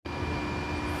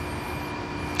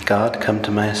God, come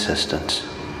to my assistance.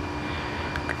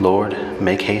 Lord,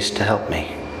 make haste to help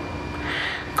me.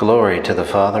 Glory to the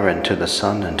Father, and to the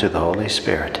Son, and to the Holy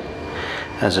Spirit,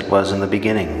 as it was in the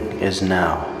beginning, is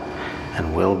now,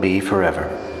 and will be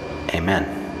forever. Amen.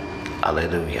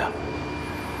 Alleluia.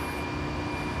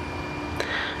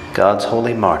 God's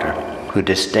holy martyr, who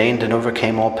disdained and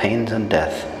overcame all pains and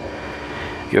death,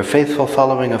 your faithful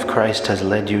following of Christ has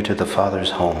led you to the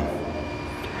Father's home.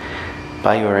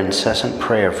 By your incessant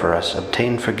prayer for us,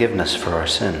 obtain forgiveness for our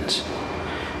sins.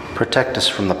 Protect us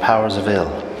from the powers of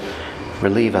ill.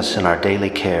 Relieve us in our daily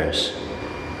cares.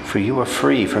 For you are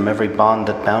free from every bond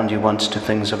that bound you once to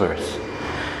things of earth.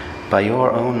 By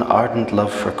your own ardent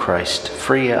love for Christ,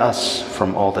 free us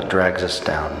from all that drags us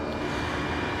down.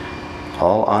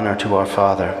 All honor to our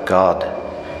Father, God,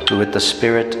 who with the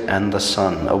Spirit and the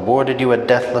Son awarded you a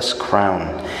deathless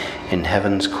crown in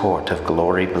heaven's court of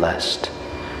glory blessed.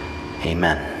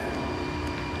 Amen.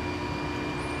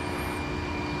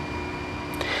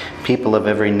 People of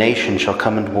every nation shall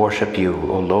come and worship you,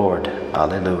 O Lord.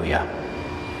 Alleluia.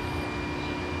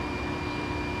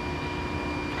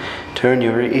 Turn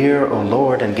your ear, O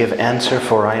Lord, and give answer,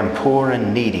 for I am poor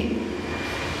and needy.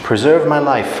 Preserve my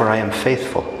life, for I am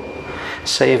faithful.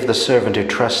 Save the servant who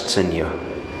trusts in you.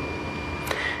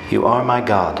 You are my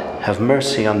God. Have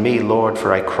mercy on me, Lord,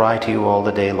 for I cry to you all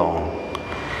the day long.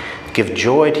 Give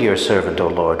joy to your servant, O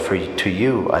Lord, for to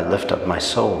you I lift up my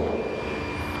soul.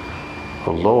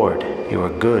 O Lord, you are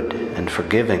good and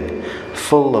forgiving,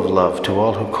 full of love to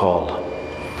all who call.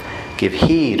 Give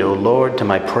heed, O Lord, to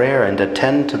my prayer, and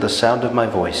attend to the sound of my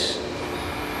voice.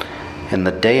 In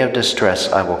the day of distress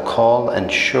I will call,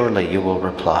 and surely you will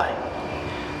reply.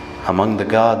 Among the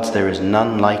gods there is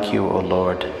none like you, O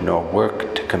Lord, nor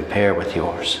work to compare with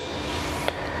yours.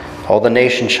 All the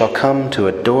nations shall come to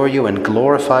adore you and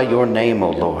glorify your name,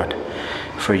 O Lord,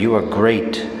 for you are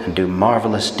great and do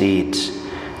marvelous deeds,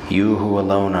 you who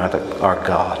alone are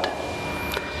God.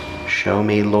 Show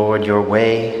me, Lord, your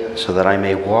way, so that I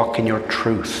may walk in your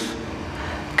truth.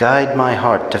 Guide my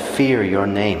heart to fear your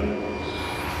name.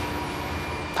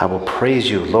 I will praise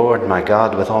you, Lord my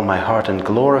God, with all my heart, and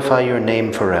glorify your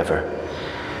name forever.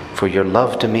 For your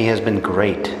love to me has been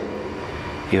great.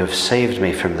 You have saved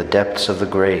me from the depths of the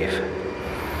grave.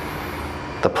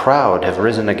 The proud have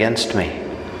risen against me.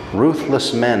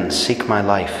 Ruthless men seek my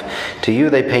life. To you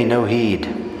they pay no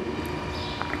heed.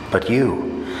 But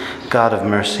you, God of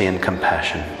mercy and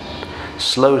compassion,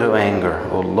 slow to anger,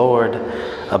 O Lord,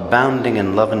 abounding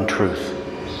in love and truth,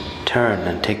 turn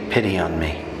and take pity on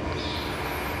me.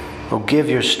 O give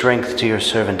your strength to your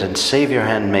servant, and save your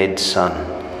handmaid's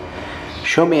son.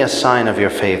 Show me a sign of your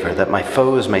favor, that my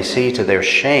foes may see to their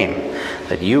shame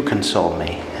that you console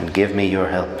me and give me your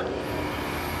help.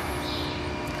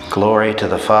 Glory to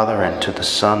the Father, and to the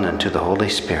Son, and to the Holy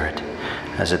Spirit,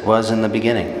 as it was in the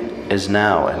beginning, is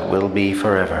now, and will be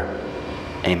forever.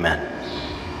 Amen.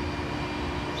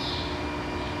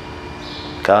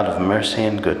 God of mercy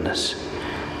and goodness,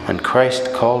 when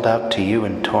Christ called out to you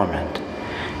in torment,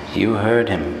 you heard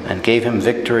him and gave him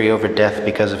victory over death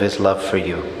because of his love for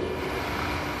you.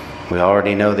 We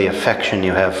already know the affection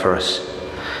you have for us.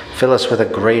 Fill us with a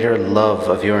greater love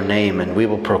of your name, and we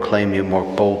will proclaim you more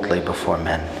boldly before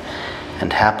men,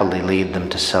 and happily lead them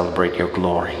to celebrate your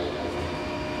glory.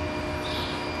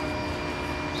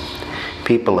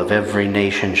 People of every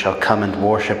nation shall come and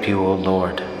worship you, O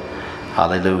Lord.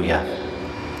 Alleluia.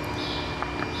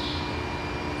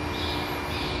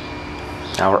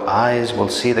 Our eyes will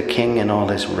see the King in all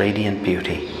his radiant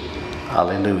beauty.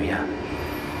 Alleluia.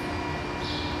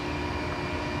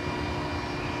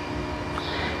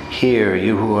 Hear,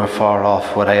 you who are far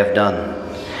off, what I have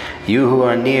done. You who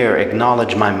are near,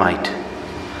 acknowledge my might.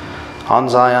 On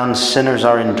Zion sinners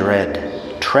are in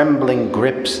dread. Trembling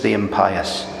grips the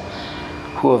impious.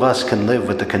 Who of us can live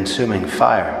with the consuming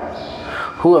fire?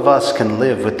 Who of us can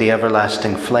live with the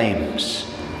everlasting flames?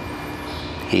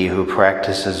 He who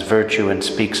practices virtue and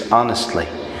speaks honestly,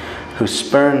 who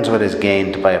spurns what is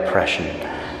gained by oppression,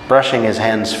 brushing his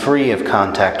hands free of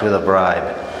contact with a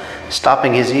bribe,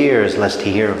 stopping his ears lest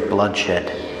he hear of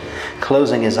bloodshed,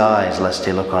 closing his eyes lest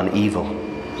he look on evil.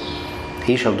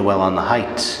 He shall dwell on the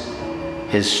heights.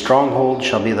 His stronghold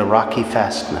shall be the rocky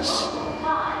fastness,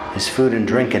 his food and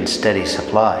drink in steady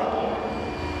supply.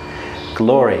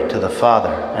 Glory to the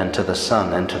Father, and to the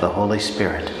Son, and to the Holy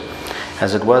Spirit,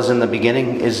 as it was in the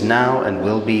beginning, is now, and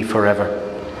will be forever.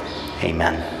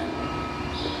 Amen.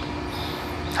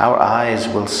 Our eyes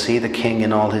will see the King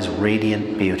in all his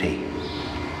radiant beauty.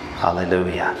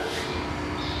 Alleluia.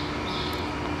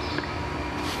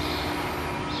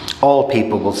 All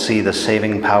people will see the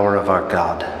saving power of our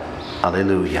God.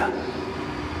 Alleluia.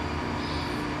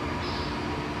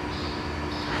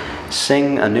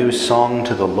 Sing a new song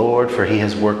to the Lord, for he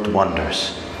has worked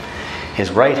wonders.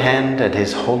 His right hand and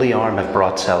his holy arm have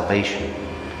brought salvation.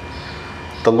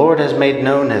 The Lord has made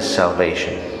known his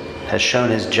salvation, has shown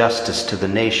his justice to the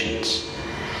nations.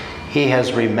 He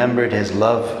has remembered his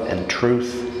love and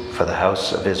truth for the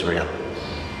house of Israel.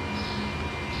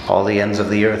 All the ends of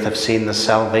the earth have seen the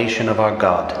salvation of our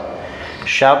God.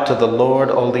 Shout to the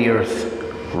Lord, all the earth.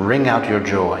 Ring out your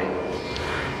joy.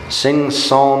 Sing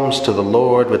psalms to the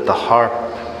Lord with the harp,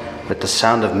 with the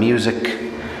sound of music,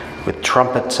 with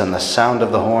trumpets and the sound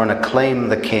of the horn. Acclaim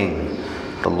the King,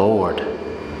 the Lord.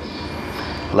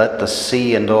 Let the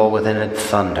sea and all within it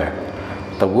thunder,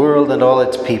 the world and all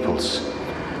its peoples.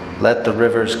 Let the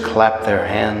rivers clap their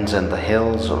hands and the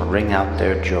hills ring out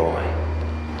their joy.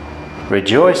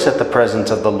 Rejoice at the presence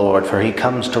of the Lord, for he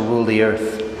comes to rule the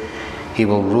earth. He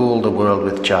will rule the world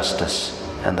with justice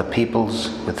and the peoples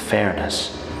with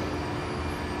fairness.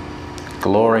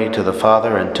 Glory to the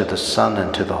Father, and to the Son,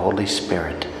 and to the Holy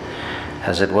Spirit,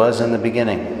 as it was in the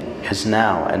beginning, is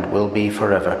now, and will be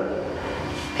forever.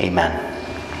 Amen.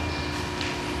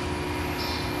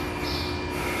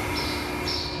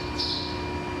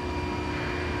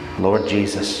 Lord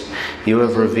Jesus, you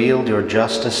have revealed your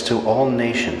justice to all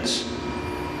nations.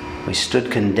 We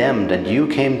stood condemned, and you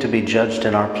came to be judged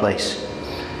in our place.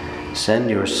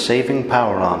 Send your saving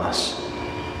power on us,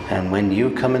 and when you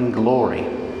come in glory,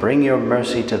 bring your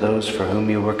mercy to those for whom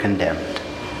you were condemned.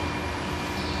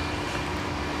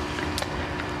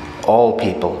 All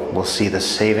people will see the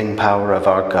saving power of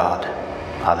our God.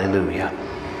 Alleluia.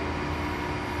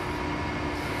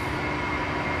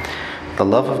 The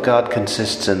love of God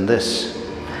consists in this,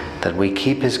 that we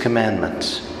keep his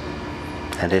commandments,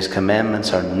 and his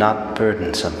commandments are not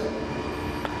burdensome.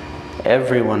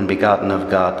 Everyone begotten of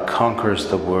God conquers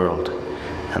the world,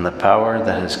 and the power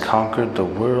that has conquered the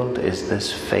world is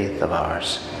this faith of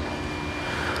ours.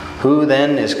 Who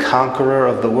then is conqueror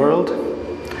of the world?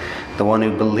 The one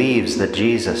who believes that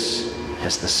Jesus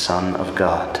is the Son of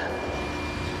God.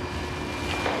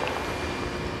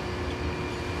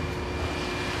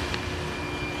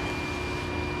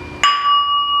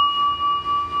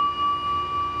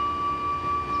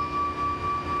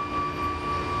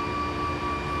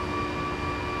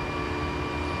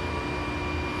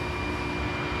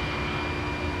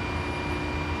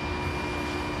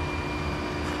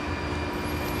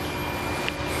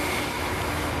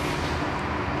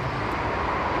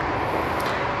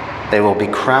 They will be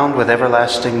crowned with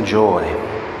everlasting joy.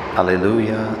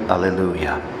 Alleluia,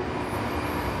 alleluia.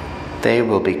 They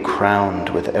will be crowned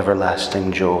with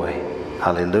everlasting joy.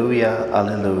 Alleluia,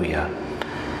 alleluia.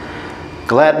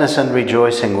 Gladness and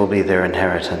rejoicing will be their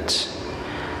inheritance.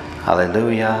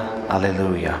 Alleluia,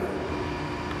 alleluia.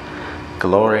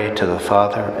 Glory to the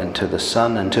Father, and to the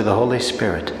Son, and to the Holy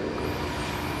Spirit.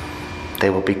 They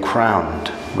will be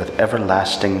crowned with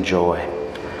everlasting joy.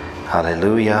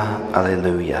 Alleluia,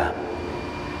 alleluia.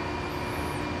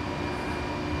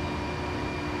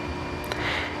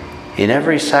 In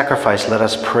every sacrifice, let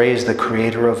us praise the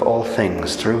Creator of all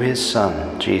things through his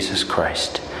Son, Jesus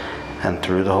Christ, and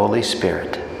through the Holy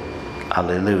Spirit.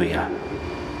 Alleluia.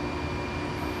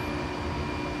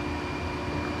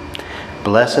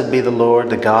 Blessed be the Lord,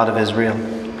 the God of Israel.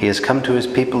 He has come to his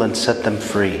people and set them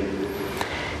free.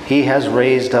 He has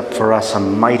raised up for us a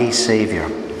mighty Savior,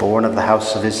 born of the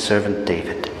house of his servant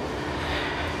David.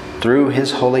 Through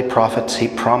his holy prophets he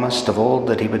promised of old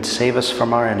that he would save us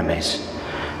from our enemies,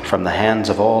 from the hands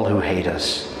of all who hate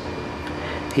us.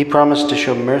 He promised to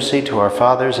show mercy to our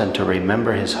fathers and to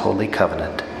remember his holy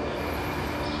covenant.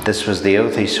 This was the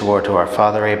oath he swore to our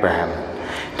father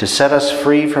Abraham, to set us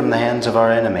free from the hands of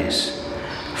our enemies,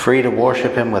 free to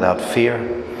worship him without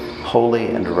fear, holy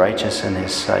and righteous in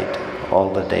his sight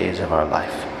all the days of our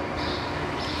life.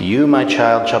 You, my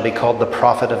child, shall be called the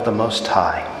prophet of the Most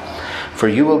High, for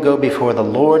you will go before the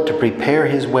Lord to prepare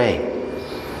his way,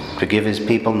 to give his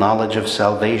people knowledge of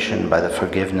salvation by the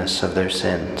forgiveness of their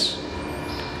sins.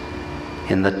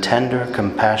 In the tender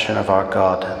compassion of our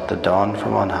God, the dawn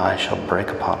from on high shall break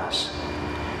upon us,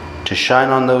 to shine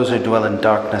on those who dwell in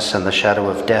darkness and the shadow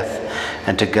of death,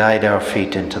 and to guide our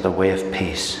feet into the way of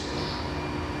peace.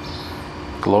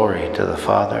 Glory to the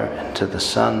Father, and to the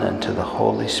Son, and to the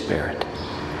Holy Spirit,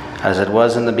 as it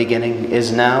was in the beginning,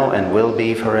 is now, and will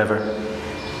be forever.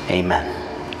 Amen.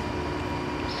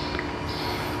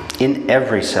 In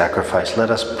every sacrifice,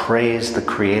 let us praise the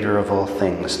Creator of all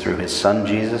things through his Son,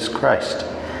 Jesus Christ,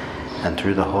 and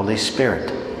through the Holy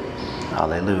Spirit.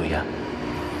 Alleluia.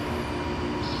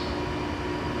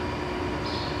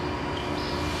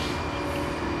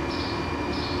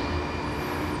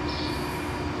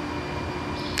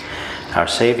 Our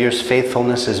Savior's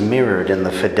faithfulness is mirrored in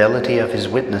the fidelity of his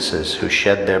witnesses who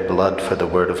shed their blood for the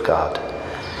word of God.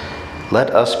 Let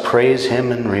us praise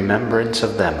him in remembrance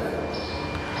of them.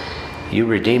 You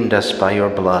redeemed us by your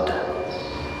blood.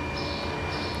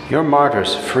 Your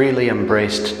martyrs freely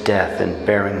embraced death in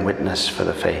bearing witness for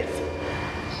the faith.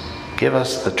 Give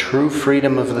us the true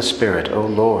freedom of the Spirit, O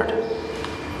Lord.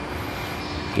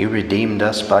 You redeemed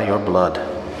us by your blood.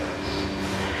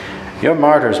 Your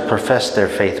martyrs professed their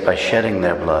faith by shedding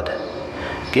their blood.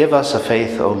 Give us a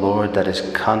faith, O Lord, that is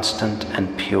constant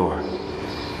and pure.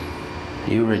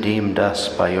 You redeemed us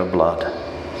by your blood.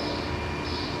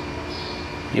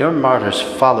 Your martyrs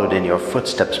followed in your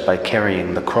footsteps by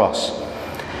carrying the cross.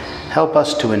 Help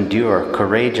us to endure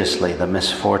courageously the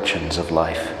misfortunes of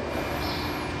life.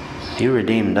 You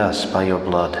redeemed us by your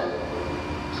blood.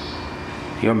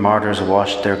 Your martyrs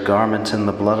washed their garments in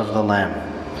the blood of the Lamb.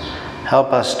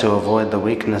 Help us to avoid the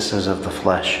weaknesses of the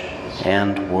flesh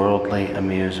and worldly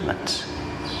amusements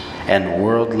and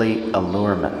worldly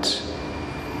allurements.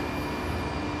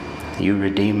 You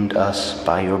redeemed us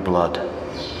by your blood.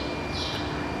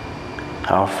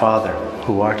 Our Father,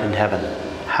 who art in heaven,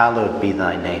 hallowed be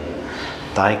thy name.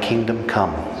 Thy kingdom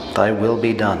come, thy will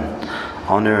be done,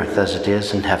 on earth as it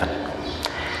is in heaven.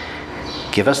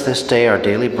 Give us this day our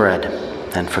daily bread,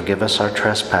 and forgive us our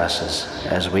trespasses,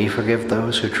 as we forgive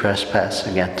those who trespass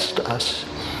against us.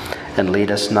 And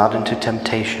lead us not into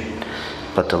temptation,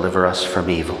 but deliver us from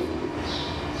evil.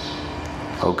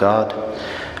 O God,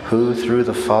 who through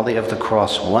the folly of the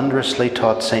cross wondrously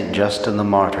taught St. Justin the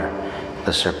martyr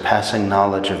the surpassing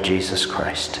knowledge of Jesus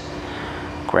Christ,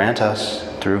 grant us,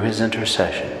 through his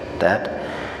intercession, that,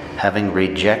 having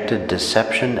rejected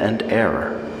deception and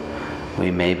error,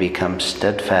 we may become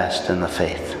steadfast in the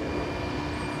faith.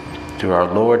 Through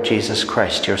our Lord Jesus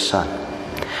Christ, your Son,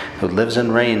 who lives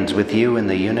and reigns with you in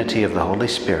the unity of the Holy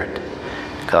Spirit,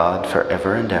 God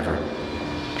forever and ever.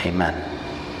 Amen.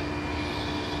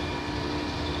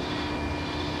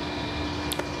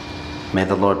 May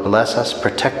the Lord bless us,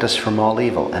 protect us from all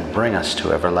evil, and bring us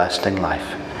to everlasting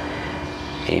life.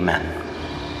 Amen.